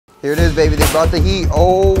Here it is, baby. They brought the heat.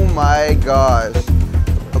 Oh my gosh.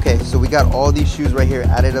 Okay, so we got all these shoes right here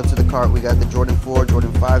added up to the cart. We got the Jordan 4,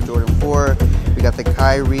 Jordan 5, Jordan 4. We got the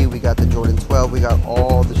Kyrie, we got the Jordan 12. We got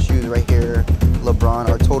all the shoes right here. LeBron,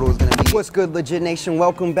 our total is gonna be... What's good, Legit Nation?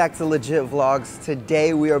 Welcome back to Legit Vlogs.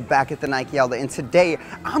 Today, we are back at the Nike Outlet, and today,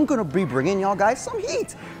 I'm gonna be bringing y'all guys some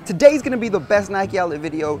heat. Today's gonna be the best Nike Outlet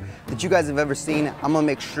video that you guys have ever seen. I'm gonna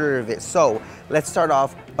make sure of it. So, let's start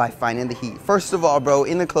off by finding the heat. First of all, bro,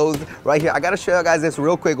 in the clothes right here, I gotta show you guys this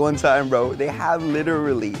real quick one time, bro. They have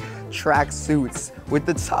literally track suits with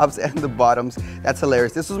the tops and the bottoms. That's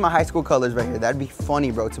hilarious. This was my high school colors right here. That'd be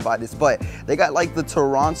funny, bro, to buy this. But they got like the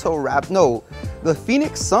the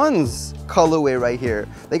Phoenix Suns colorway right here.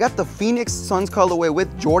 They got the Phoenix Suns colorway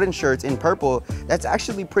with Jordan shirts in purple. That's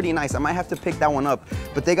actually pretty nice. I might have to pick that one up.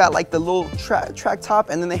 But they got like the little track top,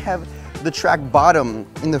 and then they have the track bottom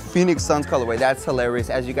in the Phoenix Suns colorway. That's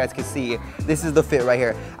hilarious. As you guys can see, this is the fit right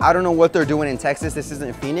here. I don't know what they're doing in Texas. This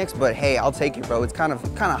isn't Phoenix, but hey, I'll take it, bro. It's kind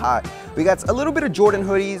of hot. We got a little bit of Jordan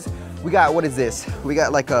hoodies. We got, what is this? We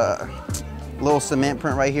got like a little cement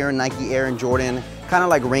print right here, Nike Air and Jordan, kind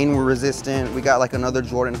of like rain resistant. We got like another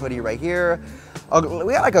Jordan hoodie right here.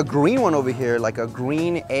 We got like a green one over here, like a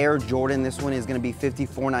green Air Jordan. This one is gonna be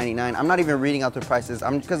 $54.99. I'm not even reading out the prices,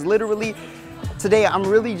 because literally, today, I'm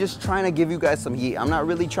really just trying to give you guys some heat. I'm not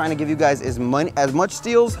really trying to give you guys as much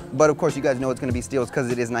steals, but of course you guys know it's gonna be steals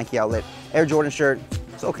because it is Nike Outlet. Air Jordan shirt,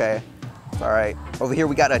 it's okay, it's all right. Over here,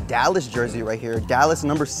 we got a Dallas jersey right here. Dallas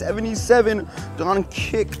number 77, Don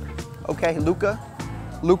Kick. Okay, Luka,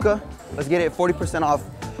 let's get it, 40% off.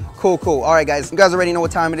 Cool. All right, guys, you guys already know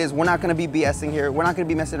what time it is. We're not gonna be BSing here. We're not gonna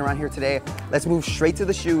be messing around here today. Let's move straight to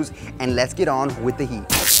the shoes and let's get on with the heat.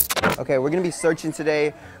 Okay, we're gonna be searching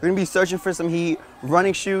today. We're gonna be searching for some heat.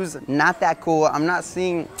 Running shoes, not that cool. I'm not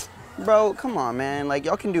seeing, bro, come on, man. Like,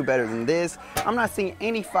 y'all can do better than this. I'm not seeing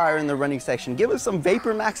any fire in the running section. Give us some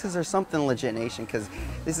Vapor Maxes or something, Legit Nation, because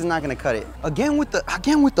this is not gonna cut it. Again with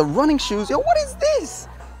the running shoes. Yo, what is this?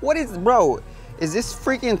 Bro, is this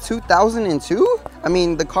freaking 2002? I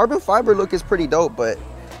mean, the carbon fiber look is pretty dope, but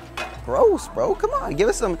gross, bro. Come on, give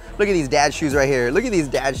us some. Look at these dad shoes right here. Look at these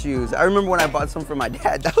dad shoes. I remember when I bought some for my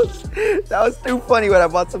dad. That was too funny when I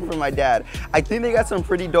bought some for my dad. I think they got some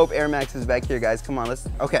pretty dope Air Maxes back here, guys. Come on,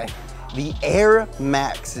 okay. The Air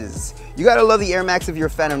Maxes. You gotta love the Air Max if you're a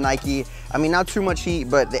fan of Nike. I mean, not too much heat,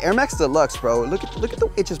 but the Air Max Deluxe, bro. Look at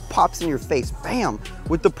the, it just pops in your face. Bam!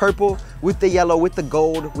 With the purple, with the yellow, with the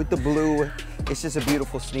gold, with the blue. It's just a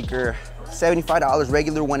beautiful sneaker. $75,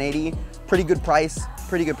 regular $180. Pretty good price.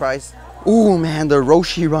 Ooh, man, the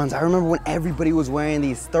Roshe runs. I remember when everybody was wearing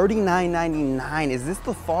these. $39.99. Is this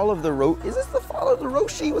the fall of the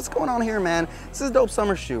Roshe? What's going on here, man? This is a dope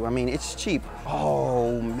summer shoe. I mean, it's cheap.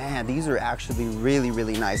 Oh man, these are actually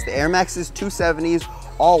really nice. The Air Max is 270s,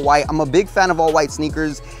 all white. I'm a big fan of all white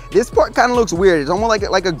sneakers. This part kind of looks weird. It's almost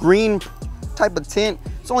like a green type of tint.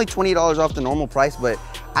 It's only $20 off the normal price, but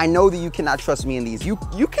I know that you cannot trust me in these. You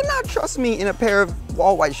cannot trust me in a pair of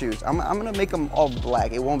all white shoes. I'm gonna make them all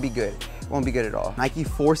black. It won't be good. It won't be good at all. Nike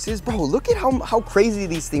Forces, bro, look at how crazy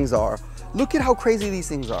these things are. Look at how crazy these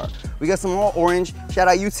things are. We got some all orange. Shout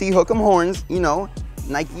out UT, hook 'em horns, you know.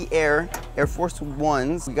 Nike Air Force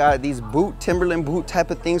Ones. We got these Timberland boot type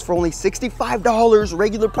of things for only $65.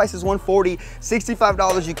 Regular price is $140.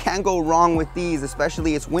 $65, you can't go wrong with these,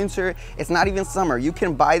 especially it's winter. It's not even summer. You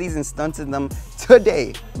can buy these and stunt in them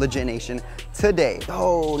today, Legit Nation, today.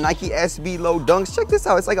 Oh, Nike SB Low Dunks. Check this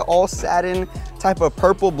out. It's like an all satin type of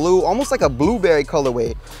purple blue, almost like a blueberry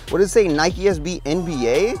colorway. What does it say? Nike SB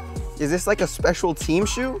NBA? Is this like a special team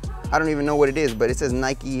shoe? I don't even know what it is, but it says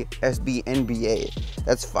Nike SB NBA.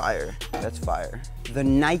 That's fire. That's fire. The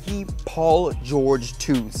Nike Paul George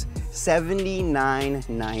 2s,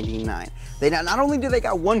 $79.99. They not only do they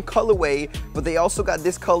got one colorway, but they also got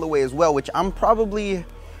this colorway as well, which I'm probably,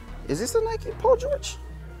 is this a Nike Paul George?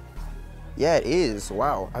 Yeah, it is.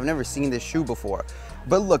 Wow, I've never seen this shoe before.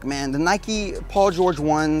 But look, man, the Nike Paul George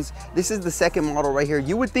 1s, this is the second model right here.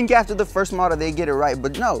 You would think after the first model they get it right,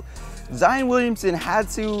 but no. Zion Williamson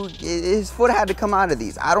his foot had to come out of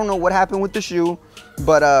these. I don't know what happened with the shoe,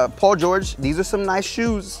 but Paul George, these are some nice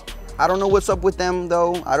shoes. I don't know what's up with them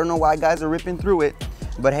though. I don't know why guys are ripping through it.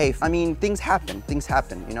 But hey, I mean, things happen,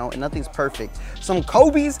 you know, and nothing's perfect. Some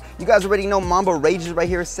Kobe's, you guys already know Mamba Rages right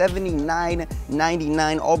here,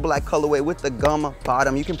 $79.99, all black colorway with the gum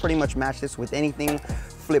bottom. You can pretty much match this with anything.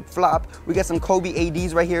 Flip flop. We got some Kobe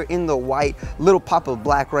ADs right here in the white, little pop of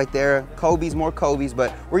black right there. Kobe's, more Kobe's,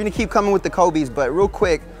 but we're gonna keep coming with the Kobe's. But real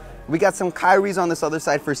quick, We got some Kyries on this other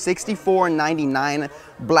side for $64.99.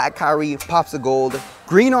 Black Kyrie, pops of gold.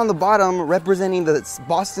 Green on the bottom, representing the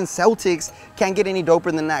Boston Celtics. Can't get any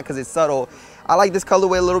doper than that because it's subtle. I like this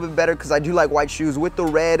colorway a little bit better because I do like white shoes with the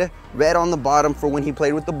red on the bottom for when he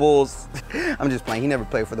played with the Bulls. I'm just playing, he never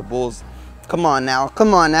played for the Bulls. Come on now,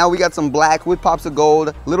 come on now. We got some black with pops of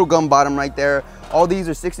gold, little gum bottom right there. All these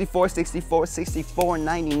are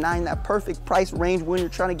 $64.99. That perfect price range when you're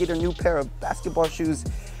trying to get a new pair of basketball shoes.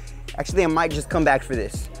 Actually, I might just come back for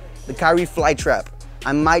this. The Kyrie Flytrap.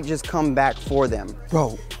 I might just come back for them.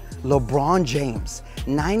 Bro, LeBron James,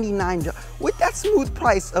 $99. With that smooth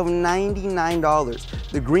price of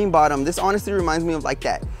 $99. The green bottom, this honestly reminds me of like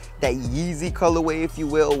that Yeezy colorway, if you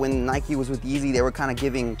will. When Nike was with Yeezy, they were kind of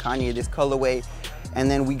giving Kanye this colorway. And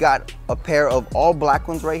then we got a pair of all black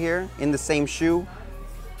ones right here in the same shoe.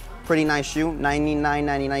 Pretty nice shoe,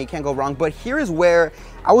 $99.99, you can't go wrong. But here is where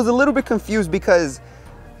I was a little bit confused because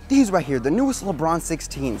these right here, the newest LeBron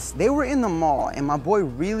 16s, they were in the mall and my boy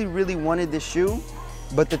really, really wanted this shoe.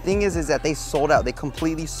 But the thing is that they sold out. They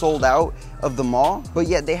completely sold out of the mall, but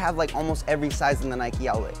yet they have like almost every size in the Nike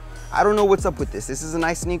outlet. I don't know what's up with this. This is a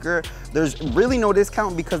nice sneaker. There's really no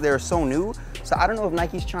discount because they're so new. So I don't know if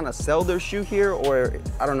Nike's trying to sell their shoe here or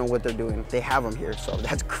I don't know what they're doing. They have them here, so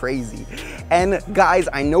that's crazy. And guys,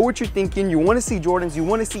 I know what you're thinking. You want to see Jordans, you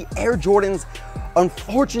want to see Air Jordans.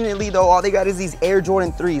 Unfortunately though, all they got is these Air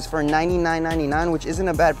Jordan 3s for $99.99, which isn't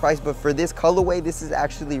a bad price, but for this colorway, this is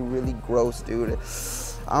actually really gross, dude.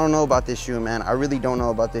 I don't know about this shoe, man. I really don't know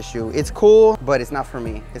about this shoe. It's cool, but it's not for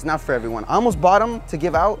me. It's not for everyone. I almost bought them to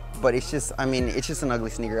give out, but it's just, I mean, it's just an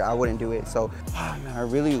ugly sneaker. I wouldn't do it. So, oh, man, I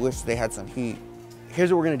really wish they had some heat.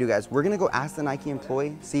 Here's what we're gonna do, guys. We're gonna go ask the Nike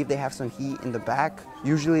employee, see if they have some heat in the back.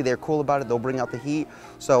 Usually they're cool about it. They'll bring out the heat.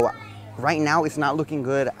 So right now it's not looking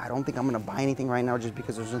good. I don't think I'm gonna buy anything right now just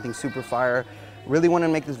because there's nothing super fire. Really wanna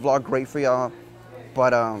make this vlog great for y'all,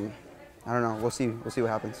 but I don't know. We'll see what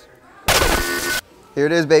happens. Here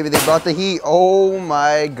it is, baby. They brought the heat. Oh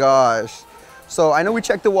my gosh. So I know we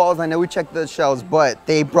checked the walls, I know we checked the shelves, but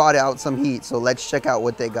they brought out some heat. So let's check out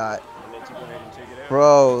what they got.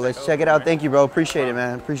 Bro, let's check it out. Thank you, bro. Appreciate it,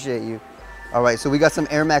 man. Appreciate you. All right, so we got some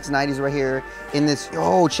Air Max 90s right here in this.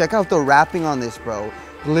 Oh, check out the wrapping on this, bro.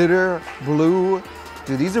 Glitter, blue.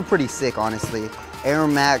 Dude, these are pretty sick, honestly. Air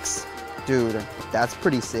Max, dude, that's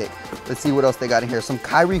pretty sick. Let's see what else they got in here. Some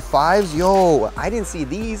Kyrie 5s. Yo, I didn't see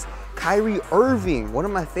these. Kyrie Irving, one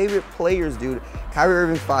of my favorite players, dude. Kyrie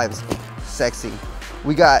Irving 5s, sexy.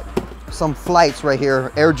 We got some flights right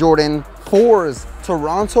here. Air Jordan 4s,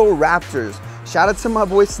 Toronto Raptors. Shout out to my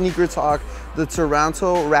boy Sneaker Talk, the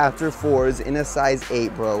Toronto Raptor 4s in a size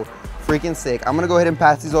 8, bro. Freaking sick. I'm gonna go ahead and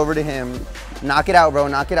pass these over to him. Knock it out, bro,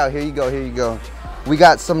 knock it out. Here you go, here you go. We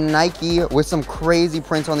got some Nike with some crazy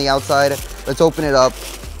prints on the outside. Let's open it up.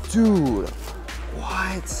 Dude,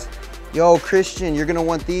 what? Yo, Christian, you're gonna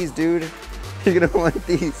want these, dude. You're gonna want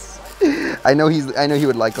these. I know he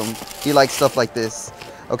would like them. He likes stuff like this.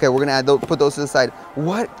 Okay, we're gonna add those, put those to the side.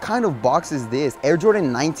 What kind of box is this? Air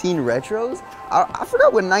Jordan 19 Retros? I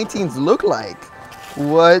forgot what 19s look like.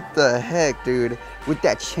 What the heck, dude? With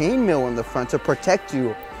that chainmail in the front to protect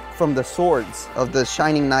you from the swords of the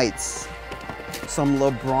Shining Knights. Some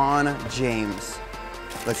LeBron James.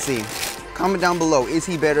 Let's see. Comment down below, is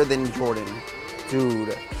he better than Jordan?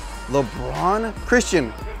 Dude. LeBron,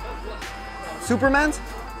 Christian, Superman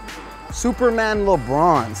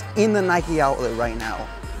LeBrons in the Nike outlet right now.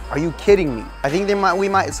 Are you kidding me? I think we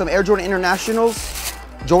might, some Air Jordan Internationals,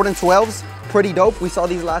 Jordan 12s, pretty dope. We saw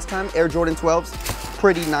these last time, Air Jordan 12s,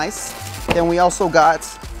 pretty nice. Then we also got,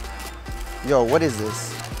 yo, what is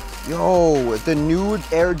this? Yo, the new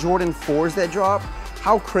Air Jordan 4s that drop.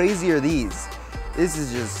 How crazy are these? This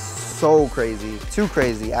is just so crazy, too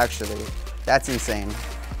crazy actually. That's insane.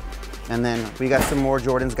 And then we got some more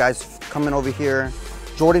Jordans, guys, coming over here.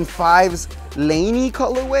 Jordan 5s, Laney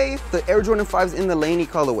colorway. The Air Jordan 5s in the Laney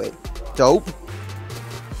colorway. Dope.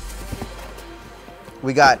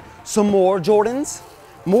 We got some more Jordans.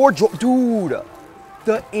 Dude,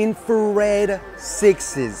 the infrared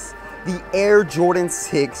 6s. The Air Jordan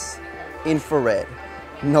 6 infrared.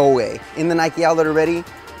 No way. In the Nike outlet already?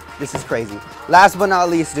 This is crazy. Last but not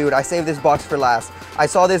least, dude, I saved this box for last. I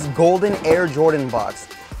saw this golden Air Jordan box.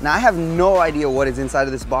 Now, I have no idea what is inside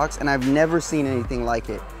of this box, and I've never seen anything like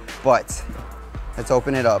it, but let's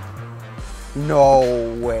open it up.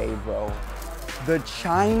 No way, bro. The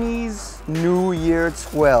Chinese New Year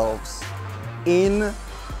 12s in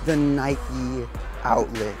the Nike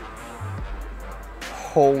outlet.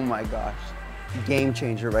 Oh my gosh. Game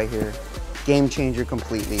changer right here. Game changer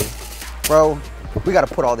completely. Bro, we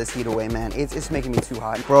gotta put all this heat away, man. It's making me too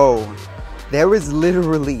hot. Bro, There is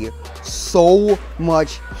literally so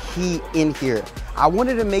much heat in here. I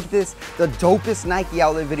wanted to make this the dopest Nike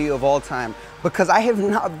outlet video of all time because I have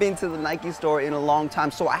not been to the Nike store in a long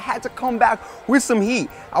time, so I had to come back with some heat.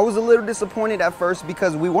 I was a little disappointed at first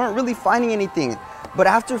because we weren't really finding anything, but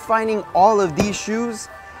after finding all of these shoes,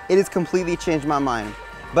 it has completely changed my mind.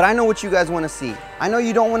 But I know what you guys want to see. I know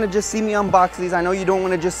you don't want to just see me unbox these. I know you don't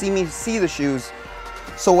want to just see me see the shoes.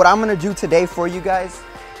 So what I'm going to do today for you guys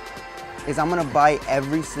is I'm going to buy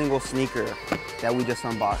every single sneaker that we just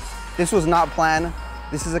unboxed. This was not planned.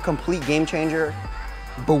 This is a complete game changer,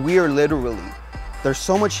 but we are literally, there's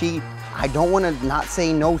so much heat. I don't want to not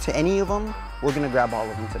say no to any of them. We're going to grab all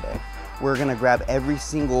of them today. We're going to grab every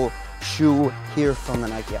single shoe here from the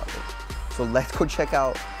Nike outlet. So let's go check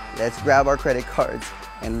out, let's grab our credit cards,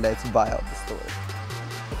 and let's buy out the store.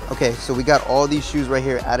 Okay, so we got all these shoes right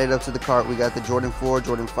here added up to the cart. We got the Jordan 4,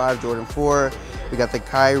 Jordan 5, Jordan 4. We got the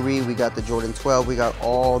Kyrie, we got the Jordan 12. We got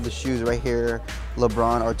all the shoes right here.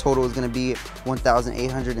 LeBron, our total is gonna be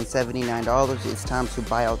 $1,879. It's time to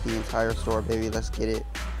buy out the entire store, baby. Let's get it,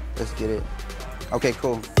 let's get it. Okay,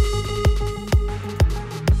 cool.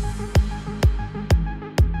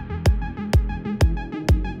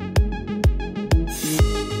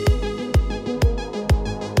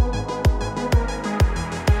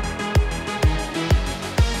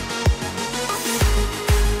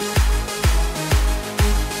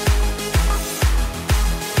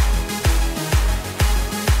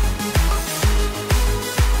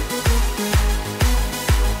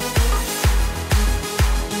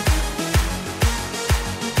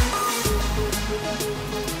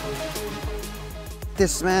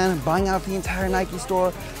 This, man, buying out the entire Nike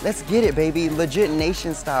store. Let's get it, baby. Legit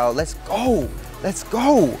nation style. Let's go. Let's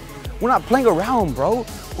go. We're not playing around, bro.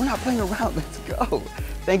 We're not playing around. Let's go.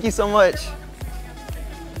 Thank you so much.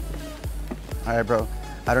 All right, bro.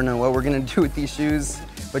 I don't know what we're gonna do with these shoes,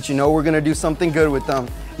 but you know we're gonna do something good with them.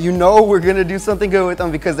 You know we're gonna do something good with them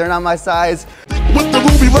because they're not my size. With the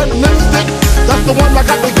ruby red lipstick, that's the one I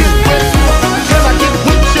got to get with.